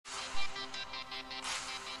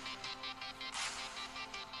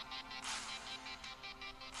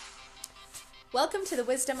Welcome to the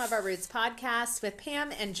Wisdom of Our Roots podcast with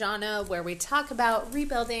Pam and Johnna, where we talk about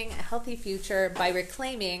rebuilding a healthy future by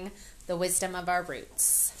reclaiming the wisdom of our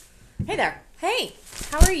roots. Hey there. Hey,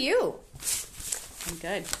 how are you? I'm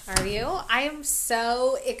good. Are you? I am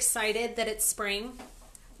so excited that it's spring.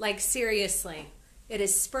 Like, seriously. It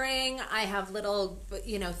is spring. I have little,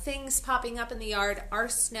 things popping up in the yard. Our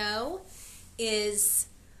snow is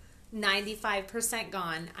 95%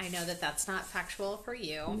 gone. I know that that's not factual for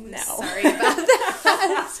you. No. Sorry about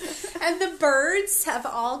that. And the birds have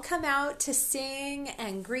all come out to sing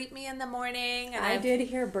and greet me in the morning. And I did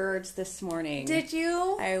hear birds this morning. Did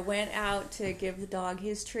you? I went out to give the dog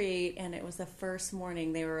his treat, and it was the first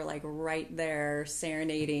morning. They were like right there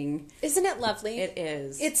serenading. Isn't it lovely? It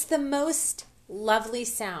is. It's the most lovely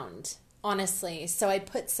sound, honestly. So I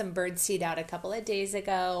put some bird seed out a couple of days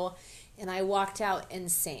ago, and I walked out and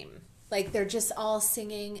same. Like, they're just all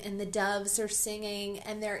singing, and the doves are singing,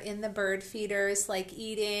 and they're in the bird feeders, like,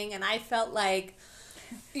 eating, and I felt like,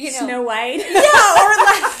 Snow White? Yeah, or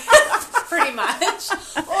like, pretty much.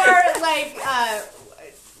 Or like,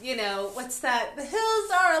 what's that? The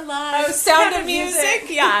hills are alive. Oh, Sound of Music?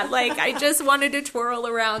 Yeah, like, I just wanted to twirl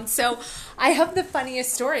around. So I have the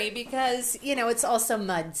funniest story because, it's also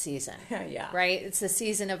mud season. Yeah. Right? It's the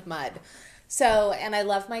season of mud. So, and I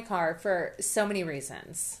love my car for so many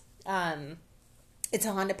reasons. It's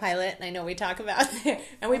a Honda Pilot, and I know we talk about it.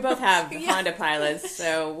 And we both have Honda Pilots,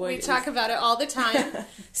 so we talk about it all the time.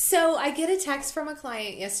 So I get a text from a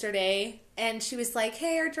client yesterday, and she was like,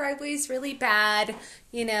 hey, our driveway's really bad,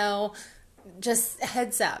 just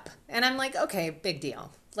heads up. And I'm like, okay, big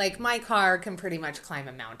deal. Like, my car can pretty much climb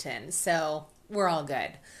a mountain, so we're all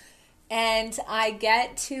good. And I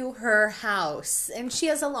get to her house, and she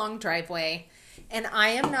has a long driveway, and I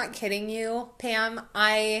am not kidding you, Pam,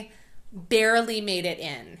 I barely made it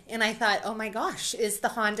in. And I thought, oh my gosh, is the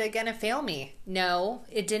Honda going to fail me? No,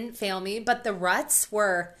 it didn't fail me, but the ruts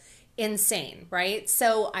were insane, right?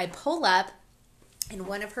 So I pull up, and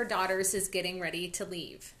one of her daughters is getting ready to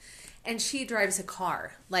leave. And she drives a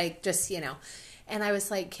car, like, just, And I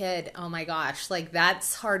was like, kid, oh my gosh, like,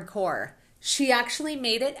 that's hardcore. She actually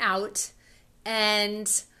made it out,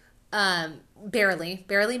 and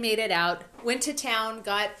barely made it out. Went to town,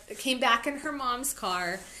 came back in her mom's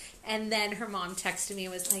car, and then her mom texted me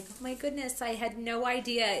and was like, oh my goodness, I had no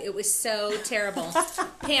idea. It was so terrible.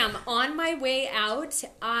 Pam, on my way out,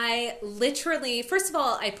 I literally, first of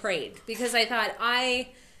all, I prayed because I thought,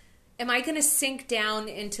 am I going to sink down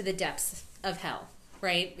into the depths of hell,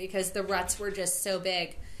 right? Because the ruts were just so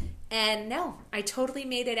big. And no, I totally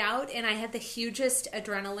made it out, and I had the hugest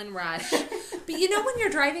adrenaline rush. But when you're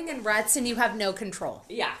driving in ruts and you have no control.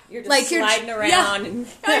 Yeah, you're just sliding around. Yeah. And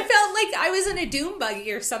I felt like I was in a doom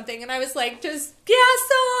buggy or something, and I was like, just gas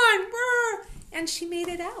on. Brr. And she made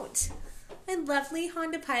it out. My lovely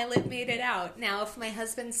Honda Pilot made it out. Now, if my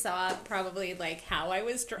husband saw probably like how I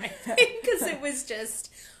was driving, because it was just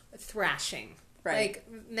thrashing. Right.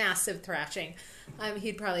 Like, massive thrashing.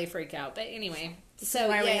 He'd probably freak out. But anyway. So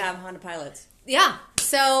why we have Honda Pilots. Yeah.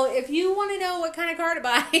 So if you want to know what kind of car to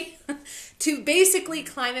buy to basically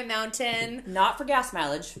climb a mountain. Not for gas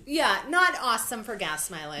mileage. Yeah, not awesome for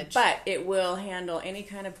gas mileage. But it will handle any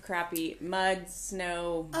kind of crappy mud,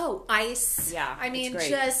 snow. Oh, ice. Yeah, I mean,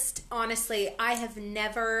 just honestly, I have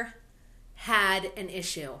never had an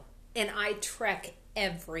issue. And I trek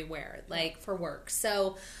everywhere, like, for work.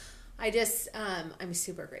 So I just, I'm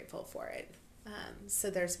super grateful for it.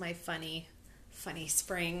 So there's my funny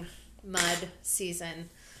spring mud season.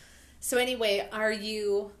 So anyway,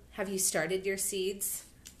 have you started your seeds?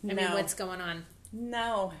 I mean, what's going on?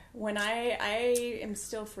 No. When I am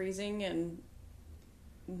still freezing and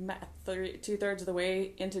 2/3 of the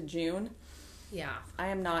way into June. Yeah. I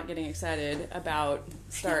am not getting excited about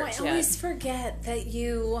starts I always forget that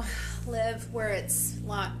you live where it's a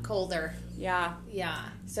lot colder. Yeah. Yeah.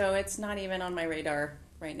 So it's not even on my radar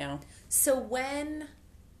right now. So when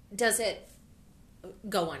does it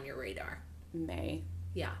go on your radar? May.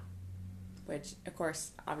 Yeah. Which, of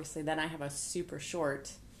course, obviously, then I have a super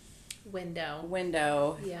short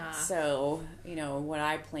window. Yeah. So, what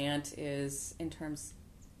I plant is in terms,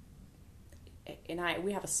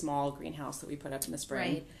 we have a small greenhouse that we put up in the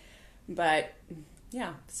spring. Right. But,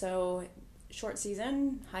 yeah, so short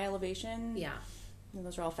season, high elevation. Yeah.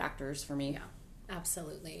 Those are all factors for me. Yeah,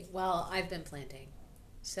 absolutely. Well, I've been planting.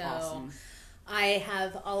 So awesome. I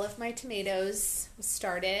have all of my tomatoes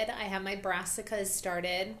started. I have my brassicas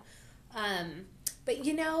started. But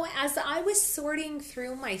as I was sorting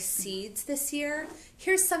through my seeds this year,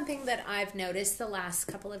 here's something that I've noticed the last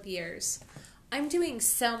couple of years. I'm doing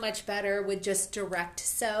so much better with just direct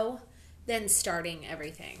sow than starting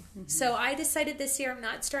everything. So I decided this year I'm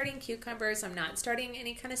not starting cucumbers. I'm not starting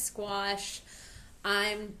any kind of squash.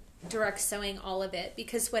 I'm direct sowing all of it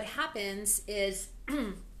because what happens is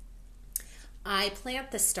I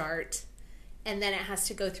plant the start and then it has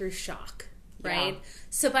to go through shock, right? Yeah.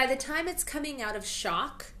 So by the time it's coming out of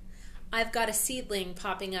shock, I've got a seedling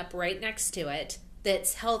popping up right next to it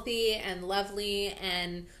that's healthy and lovely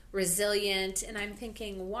and resilient. And I'm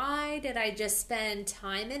thinking, why did I just spend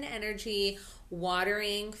time and energy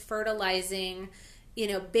watering, fertilizing,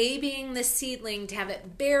 babying the seedling to have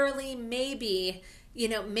it barely maybe,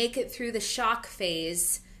 make it through the shock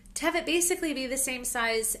phase, to have it basically be the same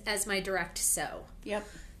size as my direct sow. Yep.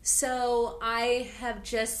 So I have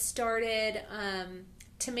just started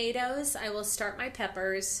tomatoes. I will start my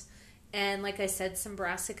peppers. And like I said, some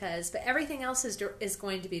brassicas, but everything else is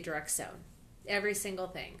going to be direct sown. Every single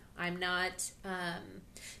thing. I'm not,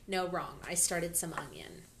 no wrong. I started some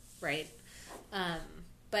onion, right?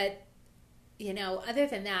 But, other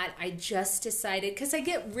than that, I just decided, because I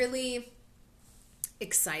get really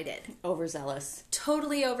excited. Overzealous.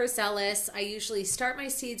 Totally overzealous. I usually start my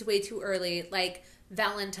seeds way too early, like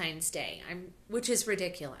Valentine's Day, which is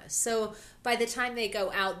ridiculous. So by the time they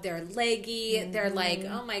go out, they're leggy. Mm-hmm. They're like,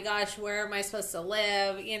 oh my gosh, where am I supposed to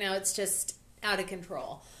live? It's just out of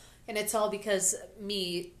control. And it's all because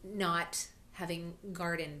me not having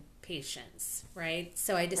garden patience, right?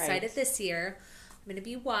 So I decided this year I'm going to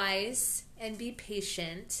be wise and be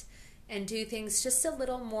patient and do things just a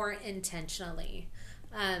little more intentionally.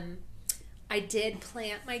 I did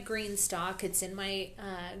plant my green stalk. It's in my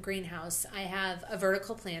greenhouse. I have a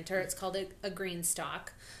vertical planter. It's called a green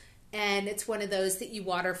stalk. And it's one of those that you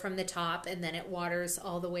water from the top and then it waters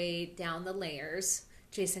all the way down the layers.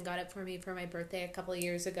 Jason got it for me for my birthday a couple of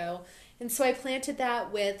years ago. And so I planted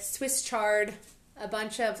that with Swiss chard, a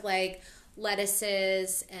bunch of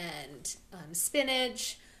lettuces and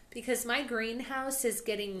spinach because my greenhouse is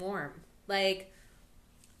getting warm. I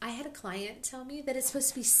had a client tell me that it's supposed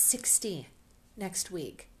to be 60 next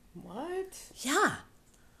week. What? Yeah.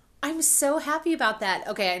 I'm so happy about that.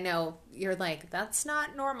 Okay, I know you're like, that's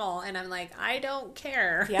not normal. And I'm like, I don't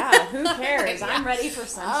care. Yeah, who cares? I'm ready for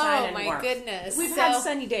sunshine and warmth. Oh, my goodness. We've had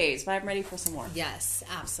sunny days, but I'm ready for some warmth. Yes,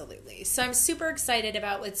 absolutely. So I'm super excited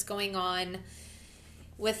about what's going on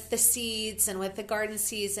with the seeds and with the garden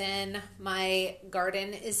season. My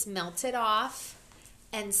garden is melted off.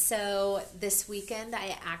 And so this weekend,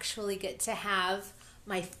 I actually get to have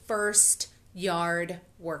my first yard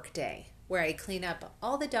work day where I clean up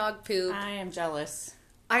all the dog poop. I am jealous.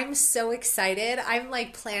 I'm so excited. I'm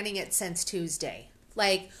planning it since Tuesday.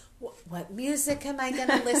 What music am I going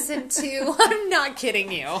to listen to? I'm not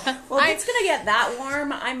kidding you. Well, if it's going to get that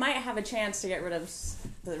warm, I might have a chance to get rid of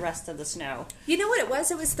the rest of the snow. You know what it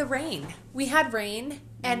was? It was the rain. We had rain,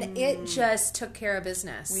 and it just took care of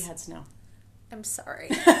business. We had snow. I'm sorry.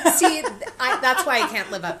 See, that's why I can't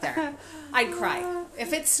live up there. I'd cry.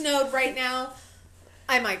 If it snowed right now,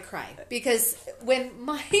 I might cry. Because when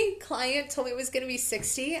my client told me it was going to be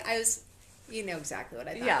 60, I was, exactly what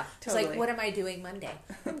I thought. Yeah, totally. I was like, what am I doing Monday?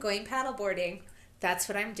 I'm going paddleboarding. That's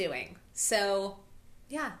what I'm doing. So,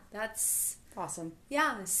 yeah, that's... awesome.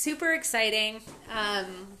 Yeah, super exciting.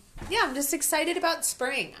 I'm just excited about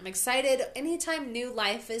spring. I'm excited anytime new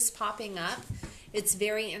life is popping up. It's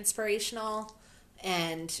very inspirational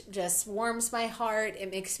and just warms my heart.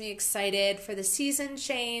 It makes me excited for the season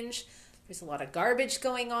change. There's a lot of garbage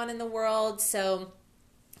going on in the world, so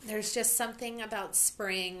there's just something about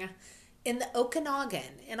spring in the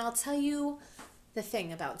Okanagan. And I'll tell you the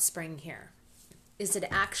thing about spring here is it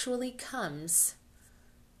actually comes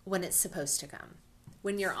when it's supposed to come.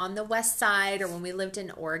 When you're on the west side or when we lived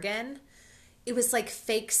in Oregon, it was like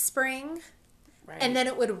fake spring, right. And then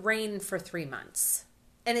it would rain for 3 months.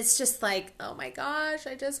 And it's just like, oh my gosh,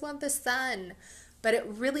 I just want the sun. But it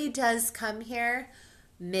really does come here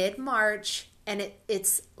mid-March, and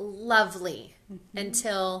it's lovely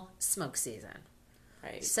until smoke season.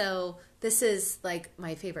 Right. So this is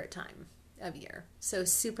my favorite time of year. So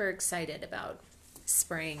super excited about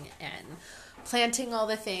spring and planting all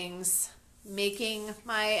the things,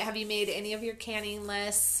 have you made any of your canning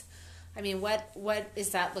lists? I mean, what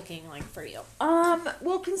is that looking like for you?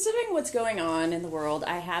 Well, considering what's going on in the world,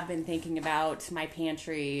 I have been thinking about my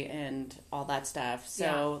pantry and all that stuff.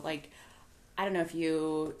 So, I don't know if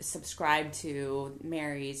you subscribe to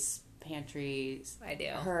Mary's pantry. I do.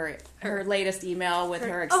 Her latest email with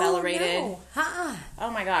her accelerated. Oh, no.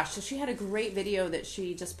 Oh my gosh. So she had a great video that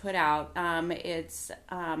she just put out. It's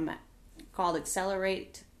called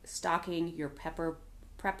Accelerate Stocking Your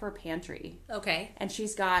Prepper Pantry. Okay. And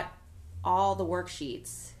she's got all the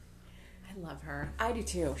worksheets. I love her. I do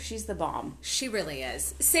too. She's the bomb. She really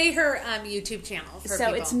is. Say her YouTube channel for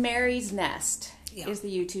people. It's Mary's Nest. Yeah. Is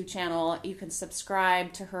the YouTube channel. You can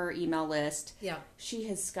subscribe to her email list. Yeah. She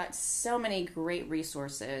has got so many great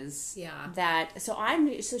resources. Yeah. So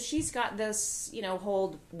she's got this,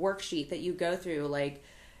 whole worksheet that you go through, like,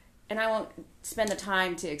 and I won't spend the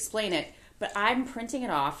time to explain it, but I'm printing it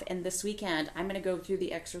off, and this weekend I'm going to go through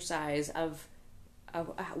the exercise of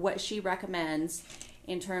what she recommends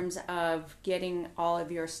in terms of getting all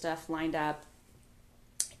of your stuff lined up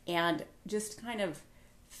and just kind of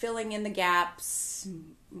filling in the gaps,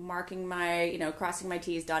 marking my, crossing my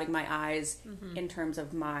T's, dotting my I's in terms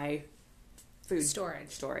of my food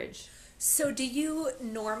storage. So do you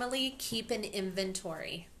normally keep an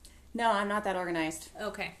inventory? No, I'm not that organized.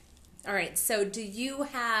 Okay. All right. So do you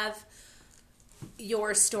have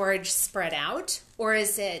your storage spread out, or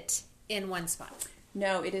is it in one spot?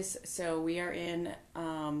 No, it is. So we are in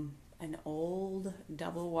an old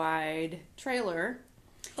double wide trailer.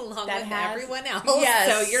 Along with everyone else. Yes.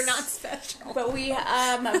 So you're not special. But we,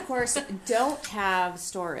 of course, don't have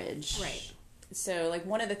storage. Right. So, like,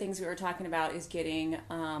 one of the things we were talking about is getting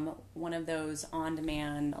one of those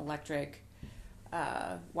on-demand electric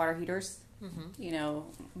water heaters.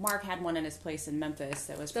 Mm-hmm. Mark had one in his place in Memphis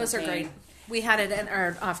that was Those propane. are great. We had it in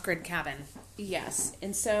our off-grid cabin. Yes,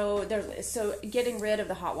 and so getting rid of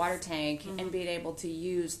the hot water tank and being able to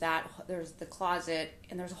use that. There's the closet,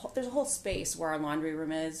 and there's a whole space where our laundry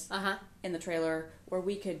room is in the trailer, where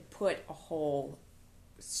we could put a whole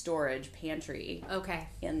storage pantry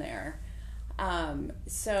in there. But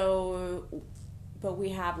we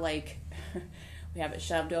have we have it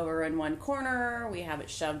shoved over in one corner. We have it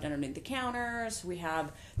shoved underneath the counters.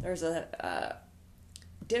 There's a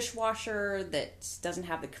dishwasher that doesn't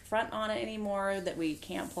have the front on it anymore that we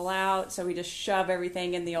can't pull out. So we just shove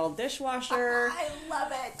everything in the old dishwasher. I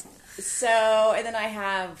love it. So, and then I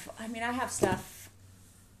have stuff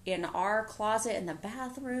in our closet in the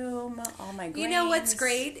bathroom, all my grains. You know what's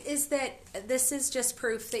great is that this is just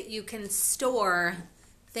proof that you can store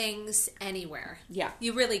things anywhere. Yeah.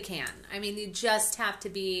 You really can. I mean, you just have to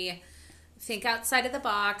think outside of the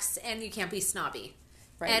box, and you can't be snobby.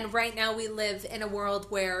 Right. And right now we live in a world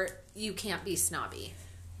where you can't be snobby.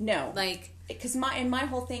 No. Because my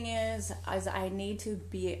whole thing is I need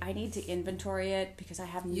to inventory it, because I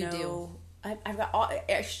have I've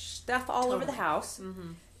got stuff all over the house.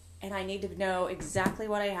 Mm-hmm. And I need to know exactly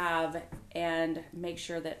what I have and make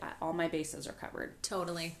sure that all my bases are covered.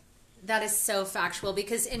 Totally. That is so factual,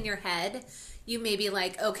 because in your head, you may be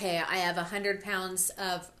like, okay, I have 100 pounds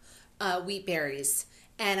of wheat berries,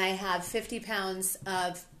 and I have 50 pounds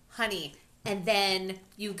of honey. And then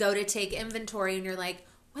you go to take inventory, and you're like,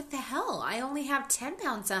 what the hell? I only have 10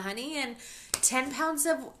 pounds of honey and 10 pounds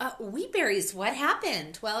of wheat berries. What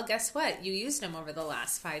happened? Well, guess what? You used them over the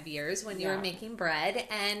last 5 years when you were making bread,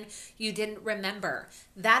 and you didn't remember.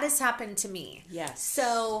 That has happened to me. Yes.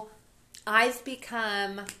 So I've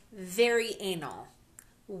become very anal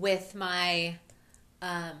with my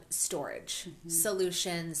storage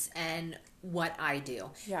solutions and what I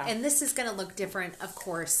do. Yeah. And this is going to look different, of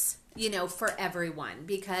course, for everyone,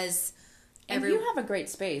 because you have a great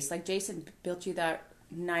space. Like, Jason built you that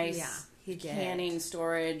nice canning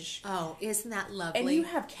storage. Oh, isn't that lovely? And you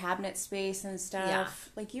have cabinet space and stuff. Yeah.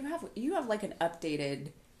 Like, you have like an updated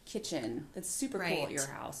kitchen that's super cool at your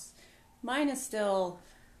house. Mine is still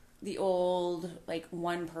the old, like,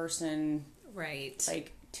 one person,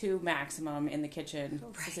 like 2 maximum in the kitchen,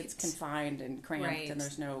 because it's confined and cramped and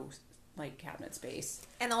there's no, like, cabinet space.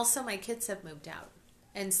 And also my kids have moved out,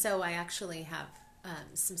 and so I actually have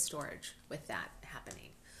some storage with that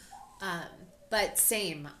happening. But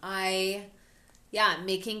same,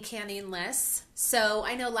 making canning lists. So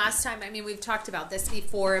I know last time, we've talked about this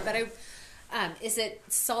before, but is it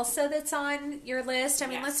salsa that's on your list?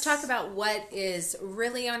 Let's talk about what is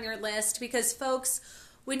really on your list, because folks,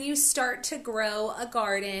 when you start to grow a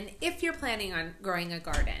garden, if you're planning on growing a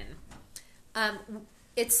garden,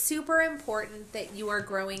 it's super important that you are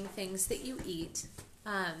growing things that you eat,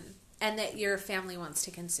 and that your family wants to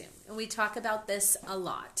consume. And we talk about this a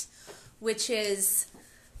lot, which is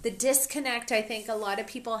the disconnect I think a lot of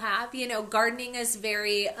people have. Gardening is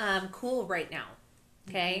very cool right now,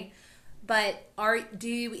 okay? Mm-hmm. But do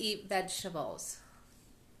you eat vegetables,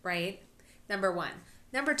 right? Number 1.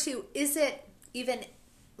 Number 2, is it even,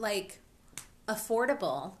 like,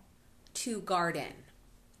 affordable to garden?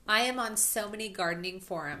 I am on so many gardening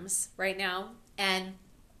forums right now, and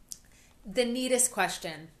the neatest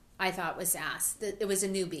question I thought was asked. It was a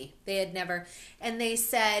newbie. They had never, and they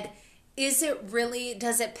said, does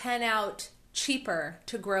it pan out cheaper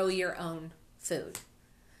to grow your own food?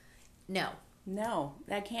 No. No,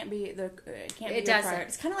 that can't be the. It can't It be your doesn't. priority.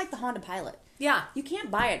 It's kind of like the Honda Pilot. Yeah. You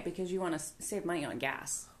can't buy it because you want to save money on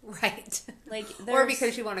gas. Right. Like, or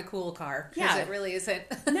because you want a cool car. Yeah. It really isn't.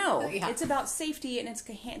 No, Yeah. it's about safety and it's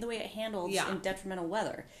the way it handles in detrimental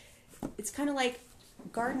weather. It's kind of like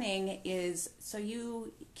gardening is so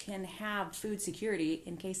you can have food security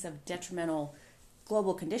in case of detrimental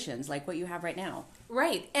global conditions like what you have right now.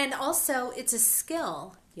 Right. And also, it's a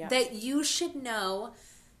skill that you should know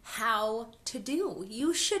how to do.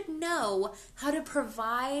 You should know how to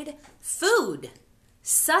provide food,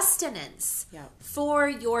 sustenance for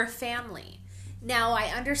your family. Now, I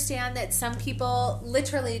understand that some people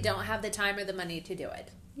literally don't have the time or the money to do it.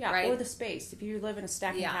 Yeah, right? or the space. If you live in a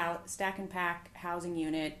stack and pack housing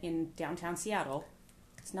unit in downtown Seattle,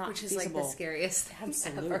 it's not Which is feasible. like the scariest thing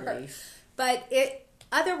Absolutely. ever. But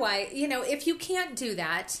otherwise, if you can't do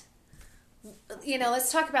that,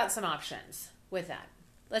 let's talk about some options with that.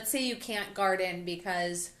 Let's say you can't garden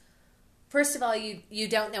because, first of all, you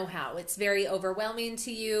don't know how. It's very overwhelming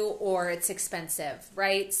to you or it's expensive,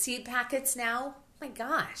 right? Seed packets now, my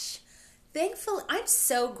gosh. Thankfully, I'm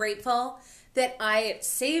so grateful that I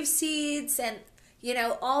save seeds and,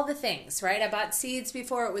 all the things, right? I bought seeds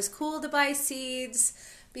before it was cool to buy seeds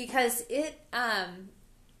because it's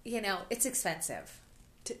expensive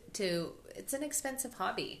it's an expensive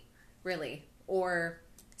hobby, really, or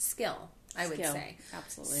skill. I would say.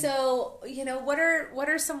 Absolutely. So, what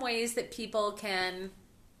are some ways that people can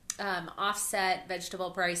offset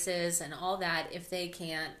vegetable prices and all that if they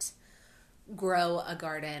can't grow a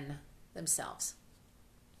garden themselves?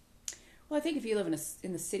 Well, I think if you live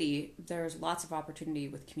in the city, there's lots of opportunity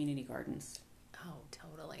with community gardens. Oh,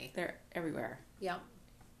 totally. They're everywhere. Yeah.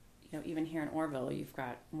 Even here in Orville, you've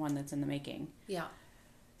got one that's in the making. Yeah.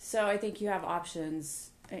 So I think you have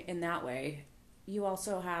options in that way. You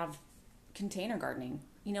also have container gardening.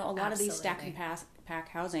 A lot of these stack and pack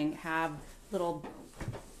housing have little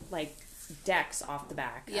decks off the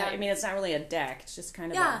back. Yeah. I mean, it's not really a deck. It's just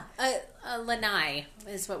kind of a lanai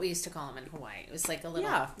is what we used to call them in Hawaii. It was like a little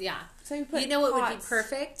So you put what would be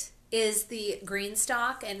perfect is the green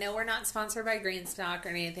stock. And no, we're not sponsored by Green Stock or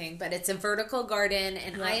anything, but it's a vertical garden,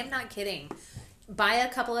 and I am not kidding. Buy a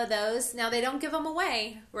couple of those. Now, they don't give them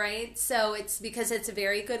away, right? So it's because it's a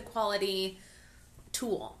very good quality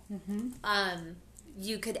tool. Mm-hmm.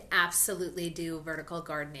 You could absolutely do vertical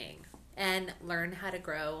gardening and learn how to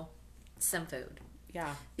grow some food.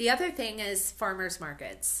 Yeah. The other thing is farmers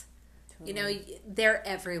markets. Totally. They're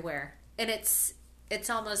everywhere, and it's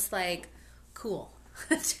almost like cool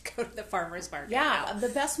to go to the farmers market. Yeah, now. the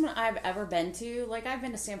best one I've ever been to, I've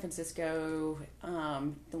been to San Francisco,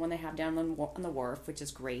 the one they have down on the wharf, which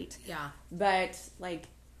is great. Yeah. But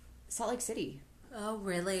Salt Lake City. Oh,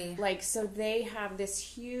 really? So they have this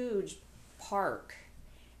huge park,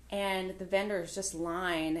 and the vendors just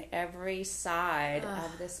line every side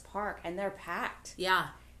of this park, and they're packed. Yeah.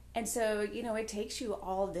 And so, it takes you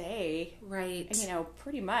all day. Right. And,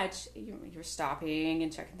 pretty much you're stopping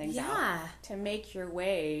and checking things out to make your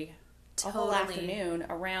way a whole afternoon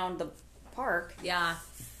around the park. Yeah.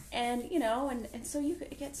 And, and so you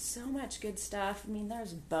get so much good stuff. I mean,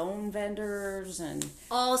 there's bone vendors and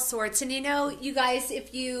all sorts. And, you guys,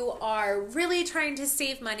 if you are really trying to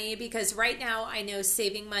save money, because right now I know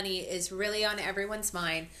saving money is really on everyone's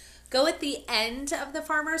mind, go at the end of the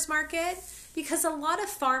farmer's market, because a lot of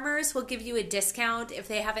farmers will give you a discount if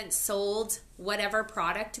they haven't sold whatever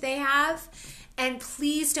product they have. And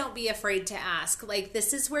please don't be afraid to ask.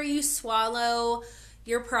 This is where you swallow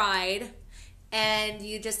your pride and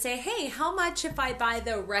you just say, hey, how much if I buy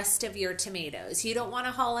the rest of your tomatoes? You don't want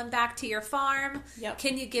to haul them back to your farm? Yep.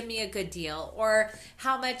 Can you give me a good deal? Or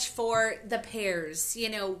how much for the pears?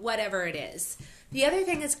 Whatever it is. The other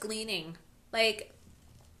thing is gleaning.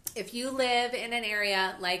 If you live in an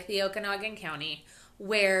area like the Okanagan County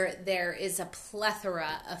where there is a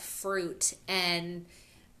plethora of fruit and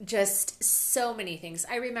just so many things.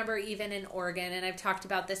 I remember even in Oregon, and I've talked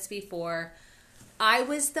about this before, I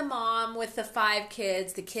was the mom with the 5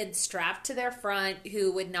 kids, the kids strapped to their front,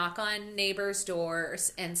 who would knock on neighbors'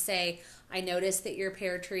 doors and say, I noticed that your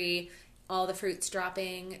pear tree, all the fruit's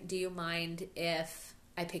dropping. Do you mind if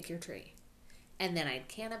I pick your tree? And then I'd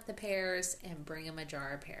can up the pears and bring them a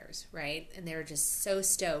jar of pears, right? And they were just so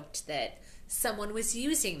stoked that someone was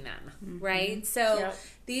using them, right? So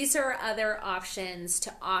these are other options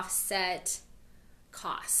to offset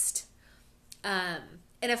cost. And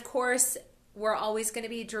of course, we're always going to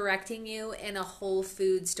be directing you in a Whole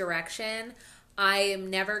Foods direction. I am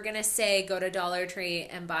never going to say go to Dollar Tree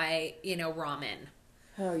and buy, ramen.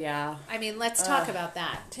 Oh, yeah. I mean, let's talk about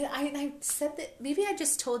that. I said that, maybe I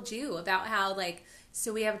just told you about how, like,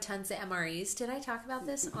 so we have tons of MREs. Did I talk about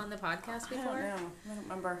this on the podcast before? I don't know. I don't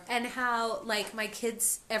remember. And how, like, my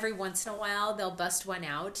kids, every once in a while, they'll bust one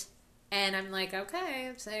out. And I'm like, okay,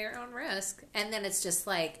 it's at your own risk. And then it's just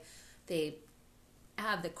like, they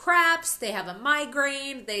have the craps, they have a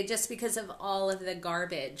migraine, they just because of all of the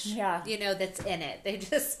garbage, that's in it. They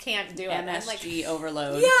just can't do it. MSG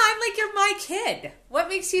overload. Yeah, I'm like, you're my kid. What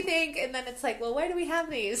makes you think? And then it's like, well, why do we have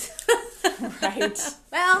these? Right.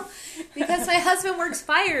 Well, because my husband works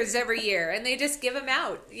fires every year, and they just give them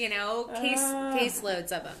out, case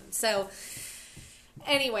loads of them. So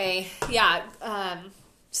anyway, yeah.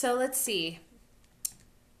 So let's see.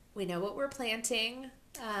 We know what we're planting.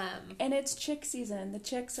 And it's chick season. The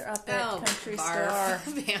chicks are up at Country barf.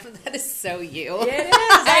 Store. Man, that is so you. It is.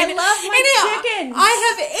 I love my chickens. I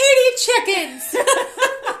have 80 chickens.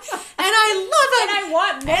 And I love them. And I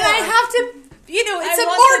want more. And I have to, it's a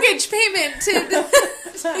mortgage payment to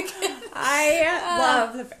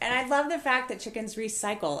I love the fact that chickens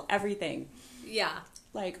recycle everying. Yeah.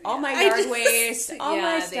 Like, all my yard waste, all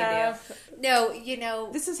my stuff. No,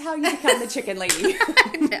 this is how you become the chicken lady.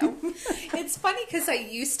 No. It's funny because I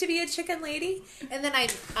used to be a chicken lady, and then I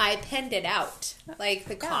penned it out, like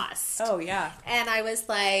the cost. Oh, yeah. And I was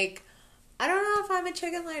like, I don't know if I'm a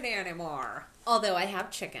chicken lady anymore. Although I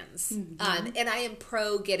have chickens. Mm-hmm. And I am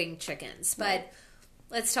pro getting chickens. But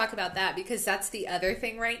let's talk about that, because that's the other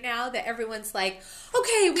thing right now that everyone's like,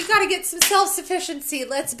 okay, we got to get some self-sufficiency.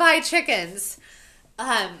 Let's buy chickens.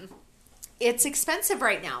 It's expensive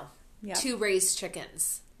right now to raise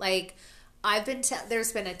chickens. Like,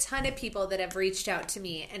 there's been a ton of people that have reached out to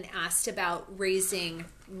me and asked about raising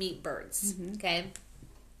meat birds. Mm-hmm. Okay.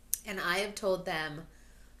 And I have told them,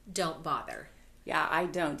 don't bother. Yeah, I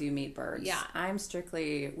don't do meat birds. Yeah.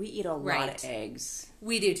 we eat a lot of eggs.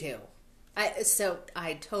 We do too. So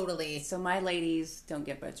my ladies don't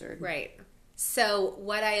get butchered. Right. So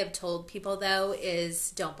what I have told people though is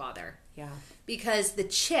don't bother. Yeah. Because the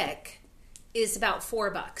chick is about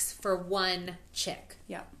 $4 for one chick.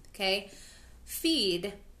 Yeah. Okay.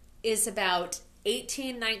 Feed is about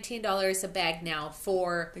 $18-19 a bag now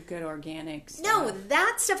for the good organic stuff. No,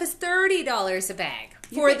 that stuff is $30 a bag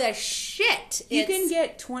for the shit. You can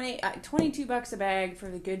get $22 a bag for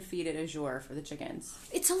the good feed at Azure for the chickens.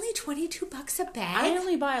 It's only $22 a bag. I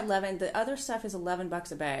only buy 11. The other stuff is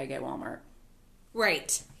 $11 a bag at Walmart.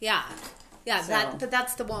 Right. Yeah. Yeah. But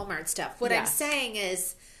that's the Walmart stuff. What I'm saying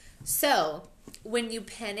is, so when you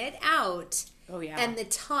pen it out, and the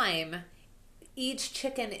time, each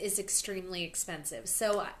chicken is extremely expensive.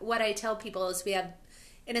 So what I tell people is we have,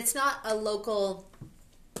 and it's not a local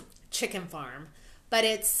chicken farm, but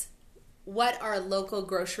it's what our local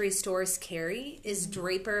grocery stores carry is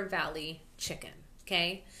Draper Valley chicken.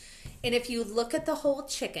 Okay. And if you look at the whole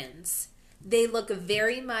chickens, they look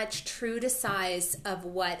very much true to size of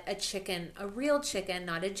what a real chicken,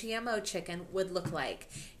 not a GMO chicken, would look like.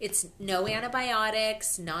 It's no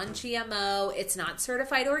antibiotics, non-GMO, it's not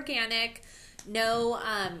certified organic, no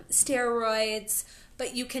steroids,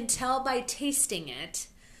 but you can tell by tasting it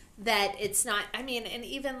that it's not, and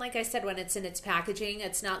even like I said, when it's in its packaging,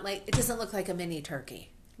 it's not like, it doesn't look like a mini turkey.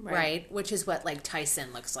 Right? Which is what, like,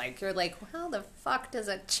 Tyson looks like. You're like, how the fuck does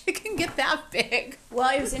a chicken get that big?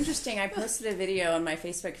 Well, it was interesting. I posted a video on my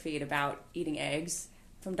Facebook feed about eating eggs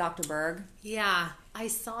from Dr. Berg. Yeah, I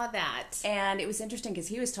saw that. And it was interesting because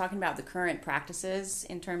he was talking about the current practices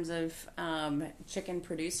in terms of chicken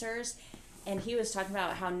producers. And he was talking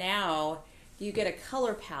about how now you get a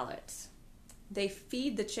color palette. They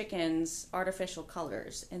feed the chickens artificial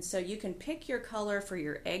colors. And so you can pick your color for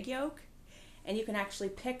your egg yolk, and you can actually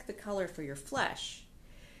pick the color for your flesh.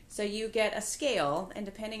 So you get a scale, and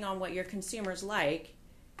depending on what your consumers like,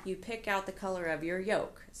 you pick out the color of your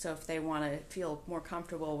yolk. So if they want to feel more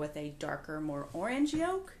comfortable with a darker, more orange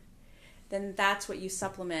yolk, then that's what you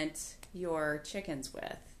supplement your chickens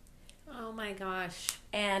with. Oh my gosh.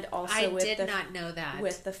 And also I did not know that.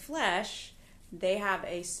 With the flesh, they have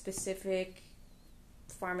a specific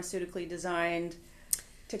pharmaceutically designed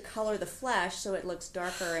to color the flesh so it looks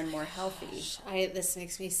darker and more healthy. This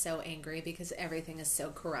makes me so angry because everything is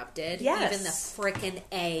so corrupted. Yes. Even the frickin'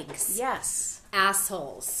 eggs. Yes.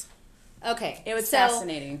 Assholes. Okay. It was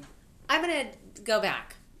fascinating. I'm going to go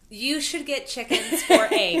back. You should get chickens for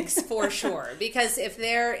eggs for sure, because if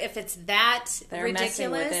it's that they're ridiculous,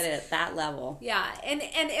 messing with it at that level. Yeah, and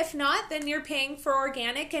if not, then you're paying for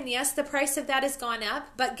organic, and yes, the price of that has gone up,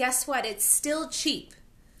 but guess what? It's still cheap.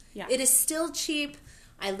 Yeah. It is still cheap.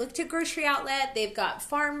 I looked at Grocery Outlet. They've got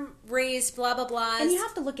farm raised, blah, blah, blah. And you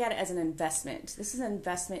have to look at it as an investment. This is an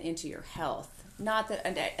investment into your health. not that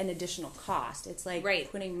an additional cost. It's like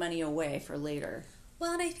putting money away for later.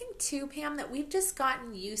 Well, and I think too, Pam, that we've just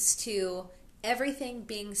gotten used to everything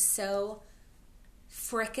being so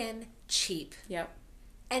frickin' cheap. Yep.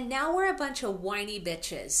 And now we're a bunch of whiny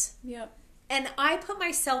bitches. Yep. And I put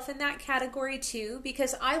myself in that category too,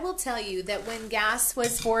 because I will tell you that when gas was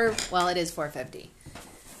it is $4.50.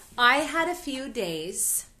 I had a few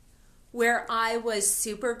days where I was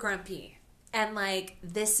super grumpy and like,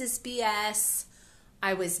 this is BS.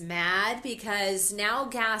 I was mad because now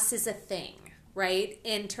gas is a thing, right?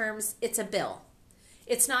 In terms, it's a bill.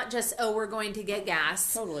 It's not just, oh, we're going to get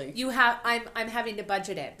gas. Totally. I'm having to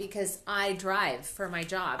budget it because I drive for my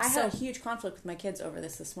job. I had a huge conflict with my kids over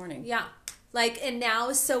this morning. Yeah. And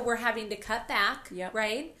now, so we're having to cut back,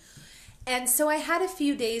 right? And so I had a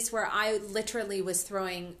few days where I literally was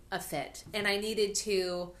throwing a fit, and I needed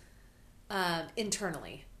to,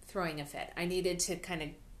 internally throwing a fit. I needed to kind of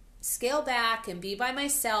scale back and be by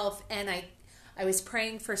myself, and I was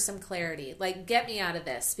praying for some clarity. Like, get me out of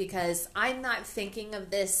this, because I'm not thinking of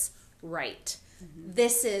this right. Mm-hmm.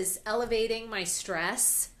 This is elevating my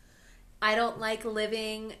stress. I don't like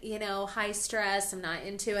living, high stress. I'm not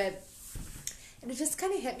into it. And it just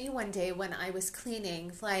kind of hit me one day when I was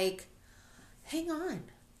cleaning, like, hang on.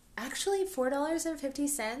 Actually,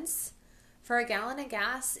 $4.50 for a gallon of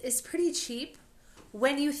gas is pretty cheap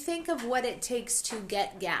when you think of what it takes to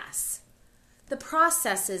get gas. The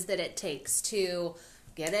processes that it takes to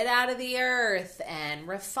get it out of the earth and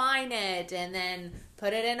refine it and then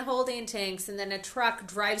put it in holding tanks and then a truck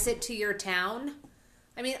drives it to your town.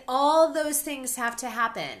 I mean, all those things have to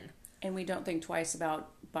happen. And we don't think twice about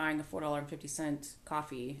buying a $4.50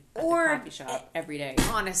 coffee at the coffee shop every day.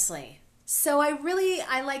 Honestly. So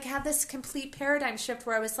I like had this complete paradigm shift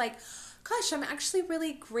where I was like, gosh, I'm actually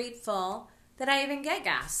really grateful that I even get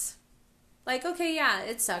gas. Like, okay, yeah,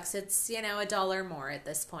 it sucks. It's, $1 more at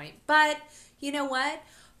this point. But you know what?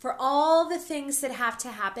 For all the things that have to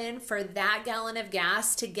happen for that gallon of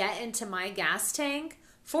gas to get into my gas tank,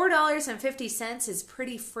 $4.50 is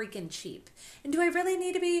pretty freaking cheap. And do I really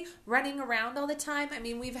need to be running around all the time? I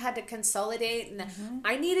mean, we've had to consolidate, and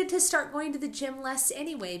I needed to start going to the gym less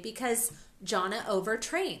anyway because Johnna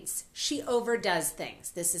overtrains. She overdoes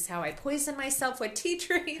things. This is how I poison myself with tea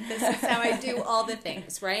tree. This is how I do all the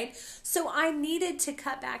things, right? So I needed to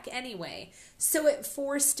cut back anyway. So it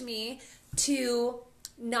forced me to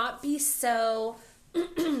not be so,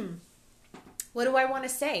 what do I want to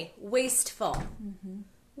say? Wasteful. Mm-hmm.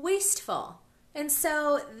 Wasteful. And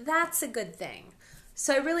so that's a good thing.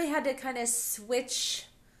 So I really had to kind of switch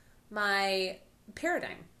my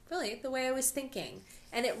paradigm, really, the way I was thinking.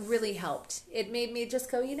 And it really helped. It made me just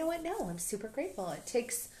go, you know what? No, I'm super grateful. It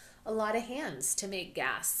takes a lot of hands to make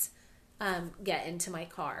gas get into my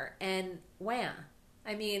car. And wham.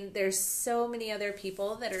 I mean, there's so many other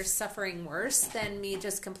people that are suffering worse than me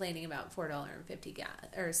just complaining about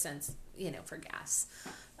 $4.50 cents, for gas.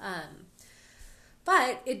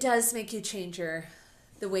 But it does make you change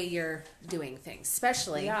the way you're doing things,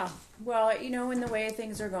 especially. Yeah. Well, in the way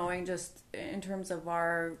things are going, just in terms of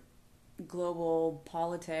our global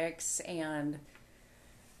politics, and,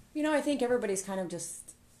 I think everybody's kind of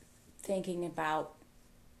just thinking about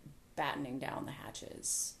battening down the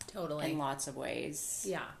hatches. Totally. In lots of ways.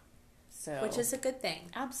 Yeah. So. Which is a good thing.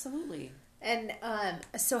 Absolutely. And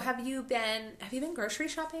so have you been grocery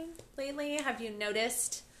shopping lately? Have you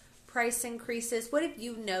noticed price increases? What have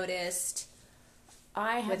you noticed?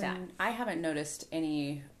 I haven't noticed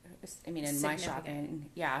any. I mean, in my shopping,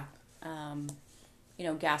 yeah,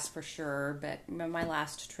 gas for sure. But my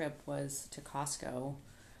last trip was to Costco.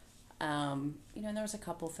 And there was a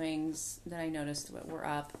couple things that I noticed that were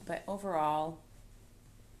up, but overall,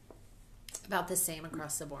 about the same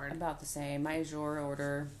across the board. About the same. My Azure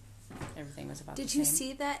order, everything was about the same. Did you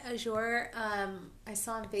see that Azure? I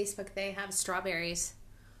saw on Facebook they have strawberries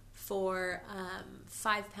for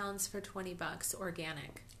 5 pounds for $20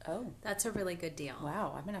 organic. Oh. That's a really good deal.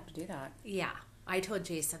 Wow, I'm going to have to do that. Yeah. I told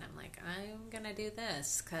Jason, I'm like, I'm going to do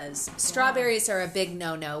this because strawberries are a big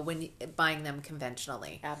no-no when buying them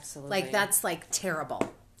conventionally. Absolutely. Like, that's like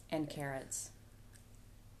terrible. And carrots.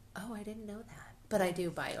 Oh, I didn't know that. But I do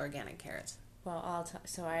buy organic carrots. Well,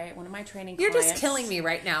 one of my training You're clients... You're just killing me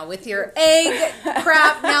right now with your egg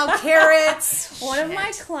crap, now carrots. One of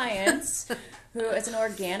my clients, who is an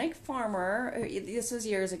organic farmer, this was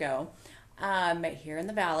years ago, here in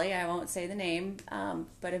the Valley, I won't say the name,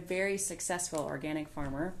 but a very successful organic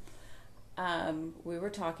farmer. We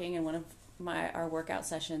were talking in one of our workout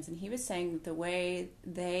sessions, and he was saying the way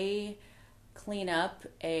they clean up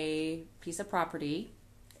a piece of property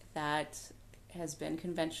that has been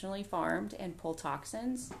conventionally farmed and pull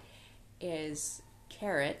toxins is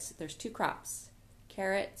carrots. There's 2 crops.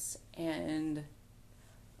 Carrots and,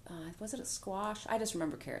 was it a squash? I just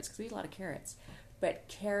remember carrots because we eat a lot of carrots. But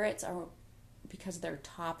carrots are, because they're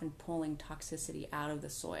top and pulling toxicity out of the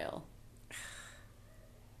soil.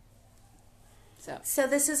 So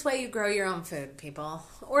this is why you grow your own food, people.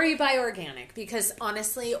 Or you buy organic, because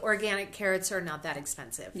honestly, organic carrots are not that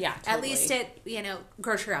expensive. Yeah, totally. At least at,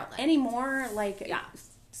 grocery outlet. Anymore,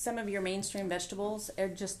 some of your mainstream vegetables are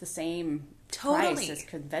just the same price as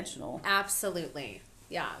conventional. Absolutely.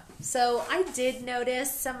 Yeah. So I did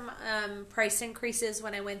notice some price increases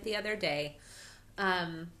when I went the other day.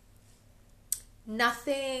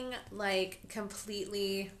 Nothing like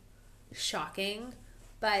completely shocking,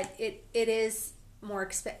 but it is more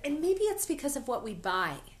expensive. And maybe it's because of what we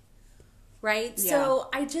buy, right? Yeah. So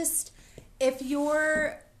if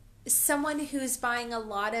you're someone who's buying a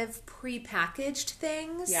lot of prepackaged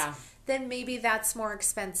things, then maybe that's more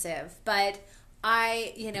expensive. But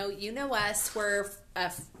you know us, we're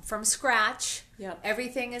from scratch. Yep.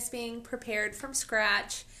 Everything is being prepared from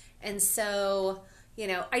scratch. And so,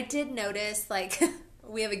 I did notice,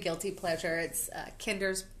 we have a guilty pleasure. It's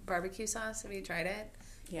Kinder's barbecue sauce. Have you tried it?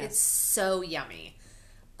 Yes. It's so yummy.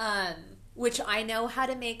 Which I know how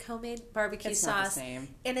to make homemade barbecue sauce. Not the same.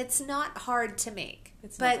 And it's not hard to make.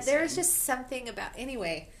 But there's just something about...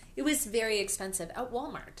 Anyway, it was very expensive at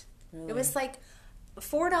Walmart. Really? It was like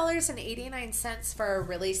 $4.89 for a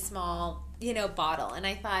really small, bottle. And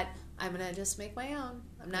I thought, I'm going to just make my own.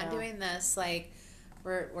 I'm not doing this.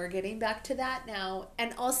 We're getting back to that now.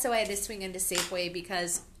 And also I had to swing into Safeway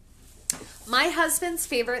because my husband's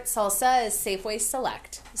favorite salsa is Safeway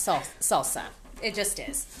Select salsa. It just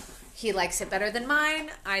is. He likes it better than mine.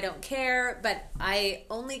 I don't care. But I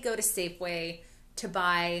only go to Safeway to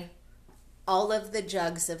buy all of the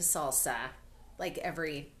jugs of salsa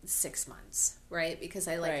every 6 months, right? Because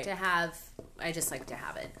I just like to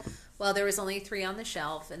have it. Well, there was only 3 on the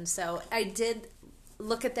shelf. And so I did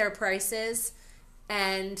look at their prices,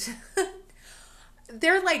 and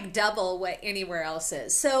they're double what anywhere else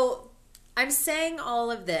is. So I'm saying all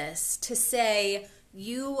of this to say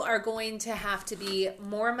you are going to have to be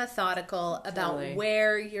more methodical about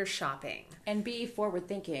where you're shopping. And be forward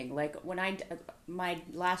thinking. When my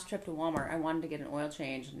last trip to Walmart, I wanted to get an oil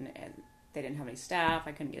change, and they didn't have any staff.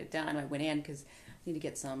 I couldn't get it done. I went in because I need to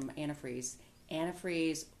get some antifreeze.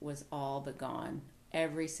 Antifreeze was all but gone.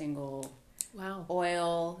 Every single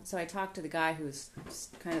oil. So I talked to the guy who's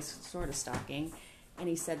kind of sort of stocking, and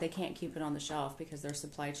he said they can't keep it on the shelf because their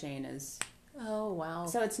supply chain is... Oh, wow.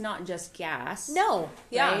 So it's not just gas. No.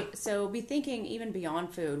 Yeah. Right? So be thinking even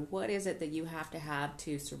beyond food. What is it that you have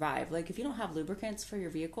to survive? If you don't have lubricants for your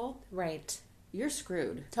vehicle... Right. You're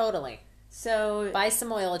screwed. Totally. So... Buy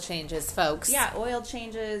some oil changes, folks. Yeah, oil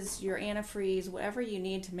changes, your antifreeze, whatever you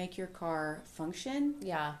need to make your car function.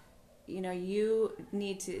 Yeah. You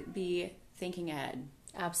need to be thinking ahead.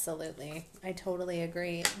 Absolutely. I totally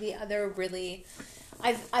agree. The other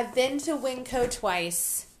I've been to Winco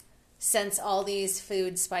twice since all these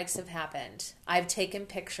food spikes have happened. I've taken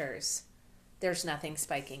pictures. There's nothing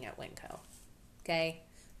spiking at Winco. Okay?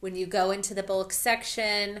 When you go into the bulk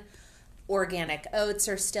section, organic oats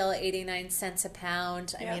are still 89 cents a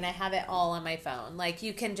pound. I mean, I have it all on my phone.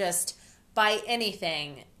 You can just buy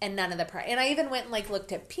anything and none of the price. And I even went and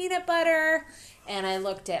looked at peanut butter, and I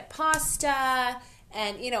looked at pasta,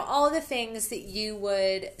 and all of the things that you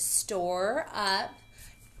would store up.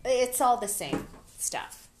 It's all the same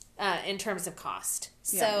stuff in terms of cost.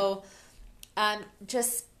 Yeah. So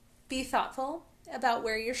just be thoughtful about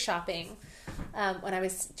where you're shopping. When I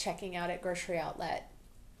was checking out at Grocery Outlet,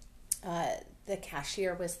 the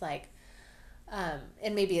cashier was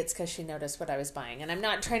and maybe it's because she noticed what I was buying, and I'm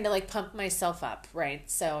not trying to pump myself up, right?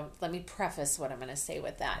 So let me preface what I'm going to say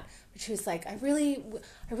with that. But she was like, I really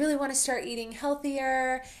want to start eating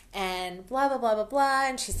healthier, and blah blah blah blah blah.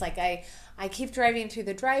 And she's like, I keep driving through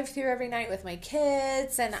the drive-thru every night with my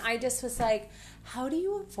kids, and I just was like, how do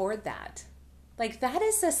you afford that? That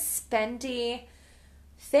is a spendy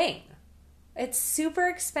thing. It's super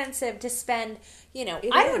expensive to spend, I don't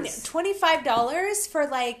know, $25 for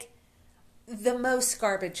the most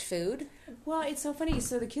garbage food. Well, it's so funny.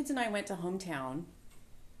 So the kids and I went to Hometown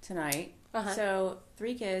tonight. Uh-huh. So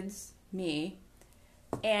 3 kids, me,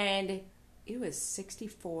 and it was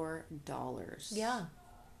 $64. Yeah.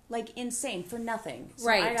 Insane for nothing. So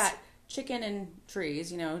right. I got chicken and trees,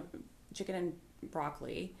 chicken and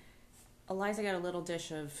broccoli. Eliza got a little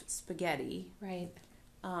dish of spaghetti. Right.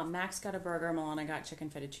 Max got a burger. Milana got chicken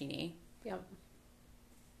fettuccine. Yep.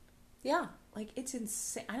 Yeah. Like, it's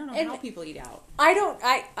insane. I don't know how people eat out.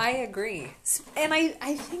 I agree. And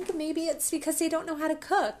I think maybe it's because they don't know how to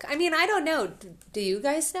cook. I mean, I don't know. Do you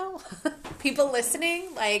guys know? People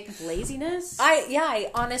listening? Like, laziness?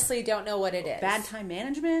 I honestly don't know what it is. Bad time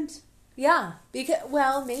management? Yeah.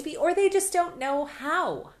 Well, maybe. Or they just don't know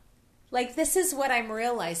how. Like, this is what I'm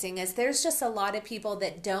realizing is there's just a lot of people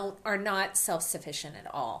that are not self-sufficient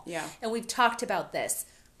at all. Yeah. And we've talked about this.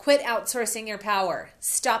 Quit outsourcing your power.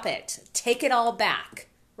 Stop it. Take it all back,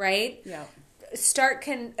 right? Yeah. Start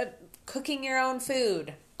cooking your own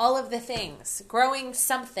food. All of the things. Growing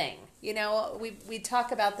something. You know, we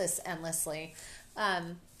talk about this endlessly.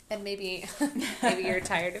 And maybe you're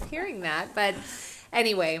tired of hearing that. But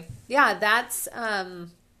anyway, yeah, that's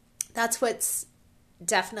what's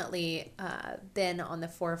definitely been on the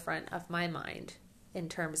forefront of my mind in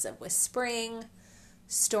terms of with spring,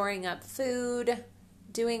 storing up food,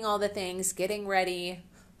 doing all the things, getting ready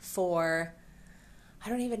for, I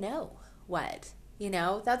don't even know what. You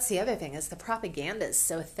know, that's the other thing is the propaganda is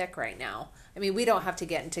so thick right now. I mean, we don't have to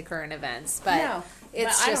get into current events, but no,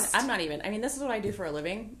 it's just... I'm not even. I mean, this is what I do for a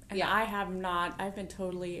living. And yeah. I've been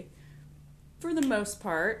totally, for the most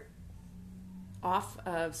part, off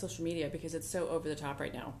of social media because it's so over the top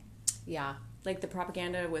right now. Yeah. Like the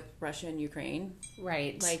propaganda with Russia and Ukraine.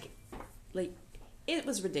 Right. Like it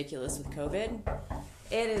was ridiculous with COVID.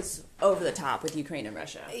 It is over the top with Ukraine and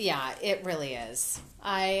Russia. Yeah, it really is.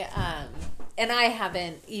 I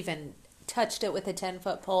haven't even touched it with a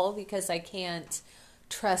 10-foot pole because I can't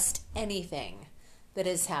trust anything that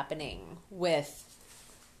is happening with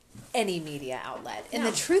any media outlet. And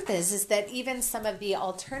the truth is that even some of the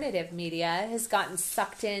alternative media has gotten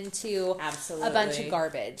sucked into Absolutely. a bunch of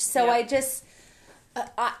garbage. So I just,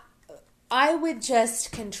 I would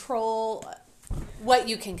just control what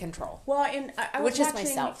you can control. Well, and I was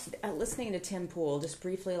myself. Listening to Tim Pool just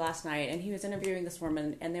briefly last night, and he was interviewing this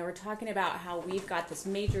woman, and they were talking about how we've got this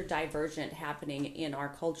major divergent happening in our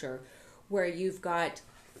culture where you've got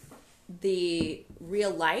the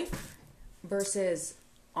real life versus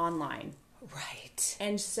online. Right.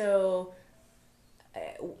 And so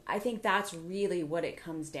I think that's really what it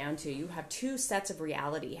comes down to. You have two sets of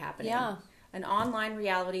reality happening. Yeah. An online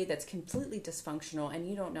reality that's completely dysfunctional and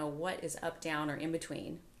you don't know what is up, down, or in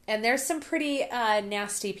between. And there's some pretty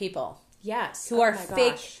nasty people. Yes. Who are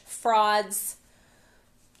fake frauds.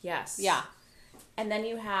 Yes. Yeah. And then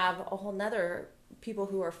you have a whole nother people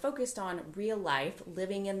who are focused on real life,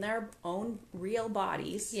 living in their own real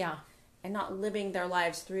bodies. Yeah. And not living their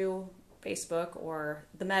lives through Facebook or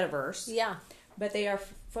the metaverse. Yeah. But they are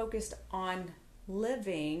focused on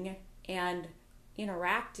living and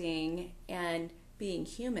interacting and being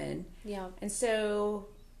human. Yeah. And so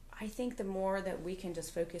I think the more that we can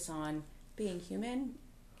just focus on being human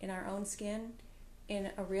in our own skin,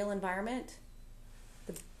 in a real environment,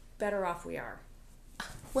 the better off we are.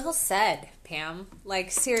 Well said, Pam.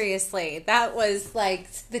 Like, seriously, that was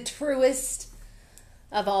like the truest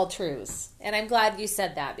of all truths. And I'm glad you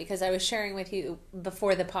said that because I was sharing with you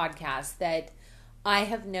before the podcast that I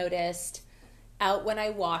have noticed out when I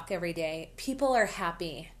walk every day, people are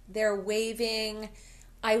happy. They're waving.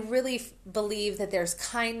 I really believe that there's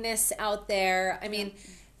kindness out there. I mean,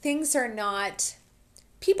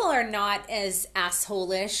 people are not as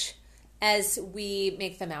asshole-ish as we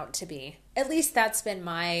make them out to be. At least that's been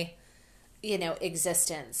my,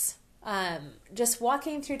 existence. Just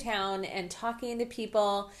walking through town and talking to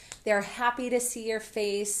people, they're happy to see your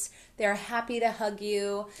face. They're happy to hug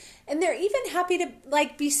you, and they're even happy to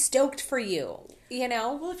be stoked for you.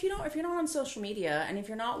 Well, if you're not on social media and if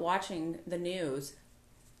you're not watching the news,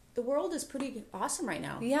 the world is pretty awesome right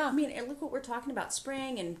now. Yeah, I mean, look what we're talking about: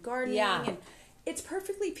 spring and gardening, and it's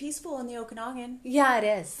perfectly peaceful in the Okanagan. Yeah, it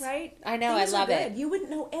is. Right? I know. I love it. You wouldn't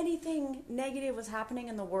know anything negative was happening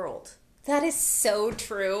in the world. That is so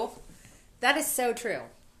true. That is so true.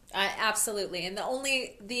 Absolutely. And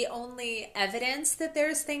the only evidence that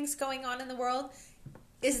there's things going on in the world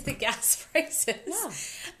is the gas prices.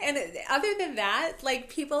 Yeah. And other than that,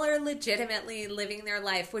 people are legitimately living their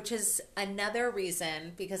life, which is another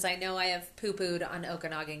reason, because I know I have poo-pooed on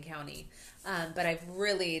Okanagan County, but I've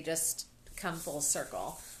really just come full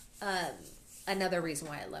circle. Another reason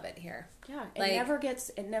why I love it here. Yeah. It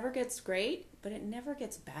never gets great, but it never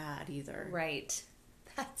gets bad either. Right.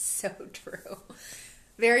 That's so true.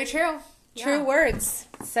 Very true. True words.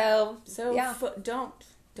 So yeah. Don't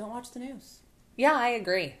watch the news. Yeah, I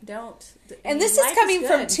agree. Don't. And this is coming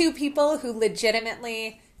from two people who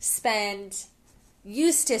legitimately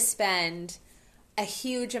used to spend a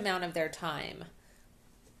huge amount of their time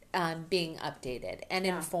being updated and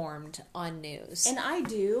informed on news. And I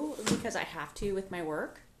do because I have to with my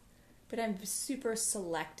work. But I'm super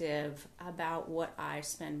selective about what I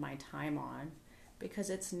spend my time on because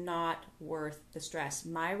it's not worth the stress.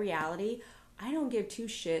 My reality, I don't give two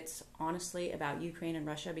shits, honestly, about Ukraine and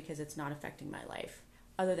Russia because it's not affecting my life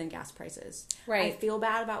other than gas prices. Right. I feel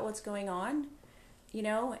bad about what's going on, you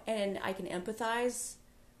know, and I can empathize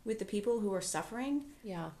with the people who are suffering.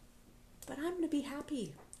 Yeah. But I'm going to be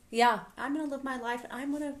happy. Yeah. I'm going to live my life.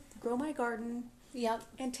 I'm going to grow my garden. Yep.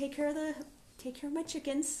 And take care of my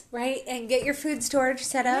chickens. Right, and get your food storage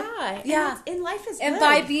set up. Yeah. And life is and good.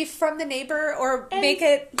 buy beef from the neighbor or make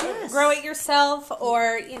it, grow it yourself,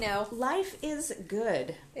 or, you know. Life is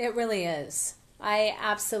good. It really is. I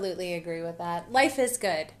absolutely agree with that. Life is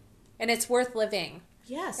good, and it's worth living.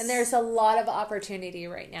 Yes. And there's a lot of opportunity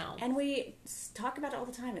right now. And we talk about it all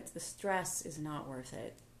the time. It's the stress is not worth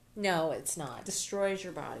it. No, it's not. It destroys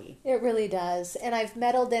your body. It really does. And I've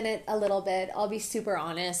meddled in it a little bit. I'll be super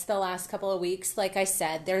honest. The last couple of weeks, like I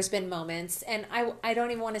said, there's been moments. And I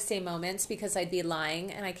don't even want to say moments because I'd be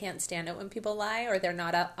lying. And I can't stand it when people lie or they're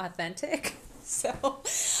not authentic. So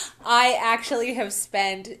I actually have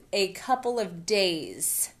spent a couple of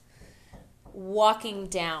days walking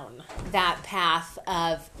down that path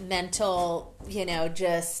of mental, you know,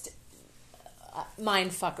 just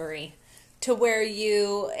mind fuckery. To where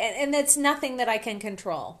and it's nothing that I can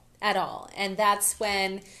control at all. And that's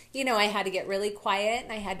when, you know, I had to get really quiet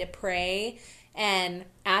and I had to pray and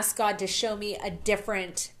ask God to show me a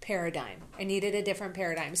different paradigm. I needed a different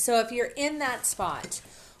paradigm. So if you're in that spot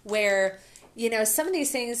where, you know, some of these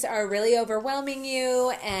things are really overwhelming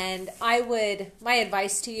you, and my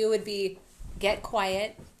advice to you would be get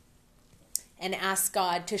quiet and ask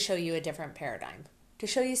God to show you a different paradigm, to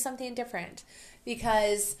show you something different.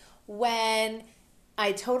 Because when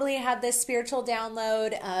I totally had this spiritual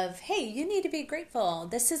download of, hey, you need to be grateful.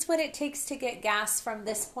 This is what it takes to get gas from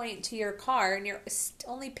this point to your car, and you're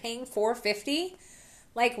only paying $4.50.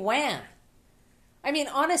 Like, when? I mean,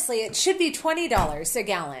 honestly, it should be $20 a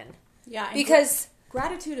gallon. Yeah, because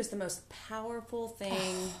gratitude is the most powerful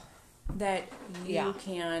thing that you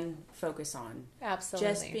can focus on. Absolutely.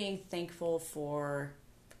 Just being thankful for,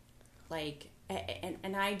 like.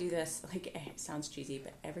 And I do this, like, it sounds cheesy,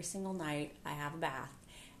 but every single night I have a bath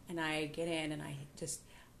and I get in and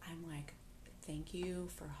I'm like, thank you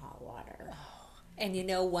for hot water. Oh. And you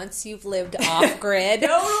know, once you've lived off grid,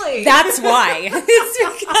 totally. That's why.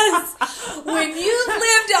 It's because when you've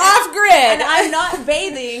lived off grid, and I'm not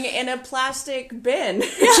bathing in a plastic bin,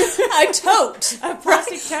 a tote, a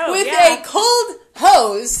plastic tote with a cold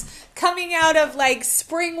hose coming out of like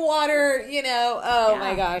spring water, you know. Oh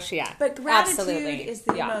my gosh, yeah. But gratitude absolutely is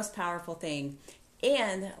the most powerful thing.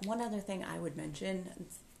 And one other thing I would mention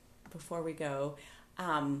before we go,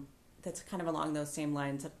 that's kind of along those same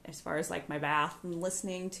lines as far as like my bath and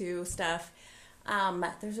listening to stuff.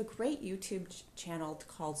 There's a great YouTube channel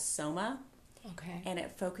called Soma. Okay. And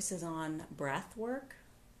it focuses on breath work.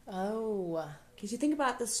 Oh. Because you think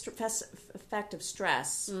about the effect of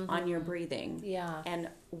stress on your breathing. Yeah. And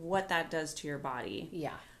what that does to your body.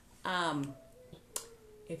 Yeah.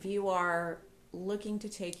 If you are looking to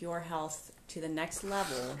take your health to the next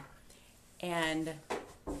level and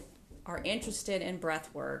are interested in breath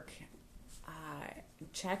work,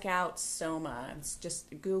 check out Soma. It's just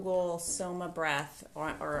Google Soma breath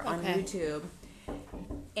or on YouTube.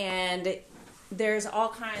 And there's all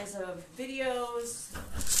kinds of videos.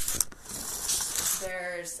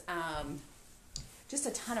 There's just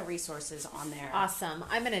a ton of resources on there. Awesome.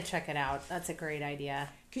 I'm going to check it out. That's a great idea.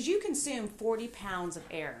 Because you consume 40 pounds of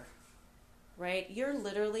air, right? You're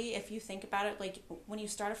literally, if you think about it, like when you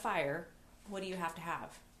start a fire, what do you have to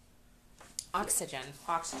have? Oxygen.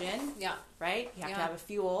 Oxygen. Yeah. Right? You have to have a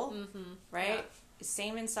fuel, right? Yeah.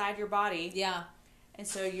 Same inside your body. Yeah. And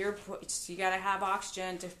so you got to have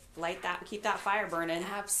oxygen to light that, keep that fire burning.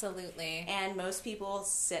 Absolutely. And most people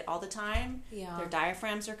sit all the time. Yeah. Their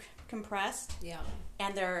diaphragms are compressed. Yeah.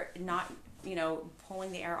 And they're not,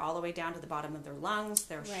 pulling the air all the way down to the bottom of their lungs.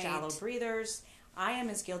 They're shallow breathers. I am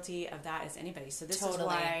as guilty of that as anybody. So this is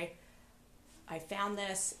why I found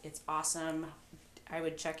this. It's awesome. I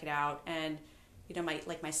would check it out. And,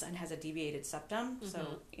 my son has a deviated septum. Mm-hmm.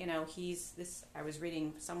 So, I was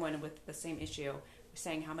reading someone with the same issue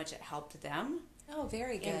saying how much it helped them. Oh,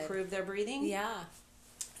 very good. Improve their breathing. Yeah.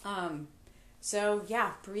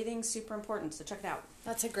 Breathing's super important. So check it out.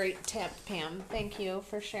 That's a great tip, Pam. Thank you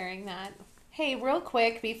for sharing that. Hey, real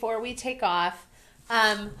quick before we take off,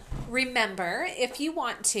 remember, if you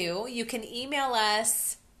want to, you can email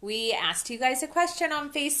us. We asked you guys a question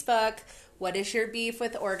on Facebook. What is your beef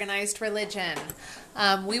with organized religion?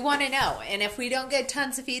 We want to know. And if we don't get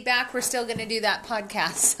tons of feedback, we're still going to do that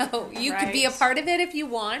podcast. So you could be a part of it if you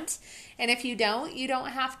want. And if you don't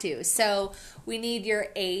have to. So we need your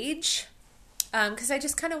age. Because I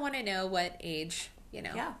just kind of want to know what age,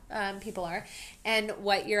 people are. And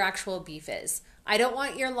what your actual beef is. I don't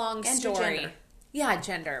want your long story. Gender. Yeah,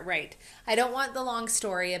 gender, right. I don't want the long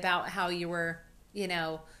story about how you were,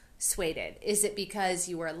 swayed. Is it because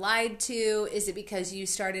you were lied to? Is it because you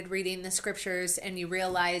started reading the scriptures and you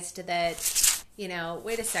realized that,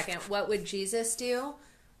 wait a second, what would Jesus do?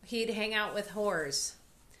 He'd hang out with whores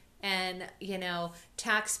and,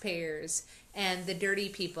 taxpayers and the dirty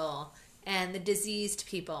people and the diseased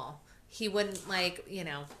people. He wouldn't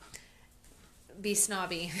be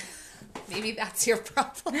snobby. Maybe that's your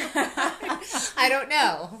problem. I don't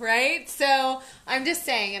know, right? So I'm just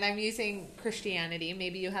saying, and I'm using Christianity.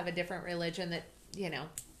 Maybe you have a different religion that,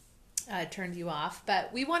 turned you off.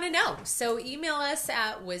 But we want to know. So email us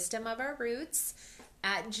at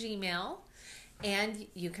wisdomofourroots@gmail.com. And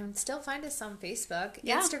you can still find us on Facebook.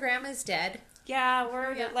 Yeah. Instagram is dead. Yeah,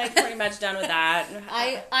 we're pretty much done with that.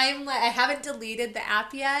 I haven't deleted the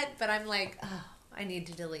app yet, but I'm like, oh, I need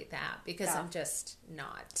to delete the app because I'm just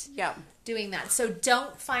not doing that. So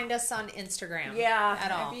don't find us on Instagram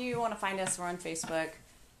at all. If you want to find us, we're on Facebook.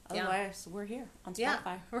 Otherwise, we're here on Spotify.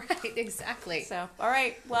 Yeah, right, exactly. So, all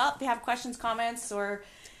right. Well, if you have questions, comments, or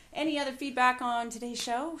any other feedback on today's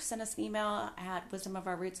show, send us an email at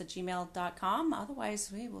wisdomofourroots@gmail.com.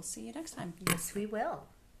 Otherwise, we will see you next time. Yes, we will.